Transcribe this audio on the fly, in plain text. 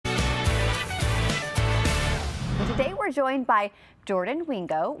Today we're joined by Jordan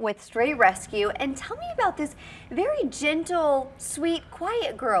Wingo with Stray Rescue, and tell me about this very gentle, sweet,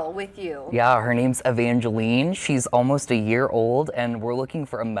 quiet girl with you. Yeah, her name's Evangeline. She's almost a year old, and we're looking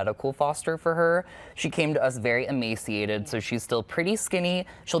for a medical foster for her. She came to us very emaciated, so she's still pretty skinny.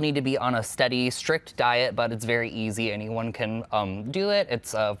 She'll need to be on a steady, strict diet, but it's very easy. Anyone can do it.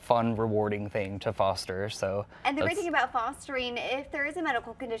 It's a fun, rewarding thing to foster. And the great thing about fostering, if there is a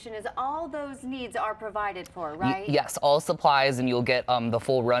medical condition, is all those needs are provided for, right? Yes, all supplies, and you'll get the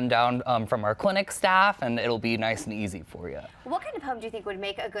full rundown from our clinic staff, and it'll be nice and easy for you. What kind of home do you think would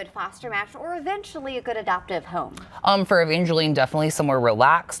make a good foster match, or eventually a good adoptive home? For Evangeline, definitely somewhere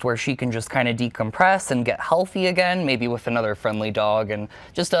relaxed where she can just kind of decompress and get healthy again, maybe with another friendly dog and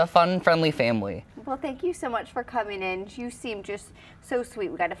just a fun, friendly family. Well, thank you so much for coming in. You seem just so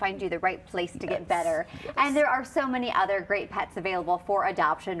sweet. We got to find you the right place to get better. Yes. And there are so many other great pets available for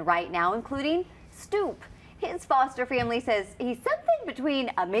adoption right now, including Stoop. His foster family says he's something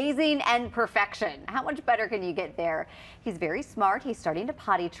between amazing and perfection. How much better can you get there? He's very smart. He's starting to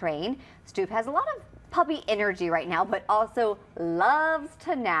potty train. Stoop has a lot of puppy energy right now, but also loves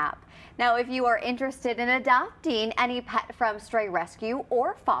to nap. Now, if you are interested in adopting any pet from Stray Rescue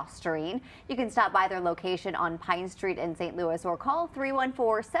or fostering, you can stop by their location on Pine Street in St. Louis or call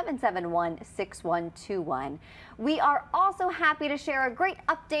 314-771-6121. We are also happy to share a great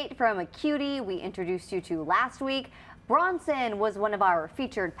update from a cutie we introduced you to last week. Bronson was one of our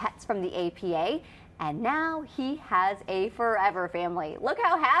featured pets from the APA, and now he has a forever family. Look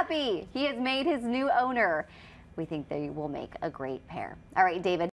how happy he has made his new owner. We think they will make a great pair. All right, David.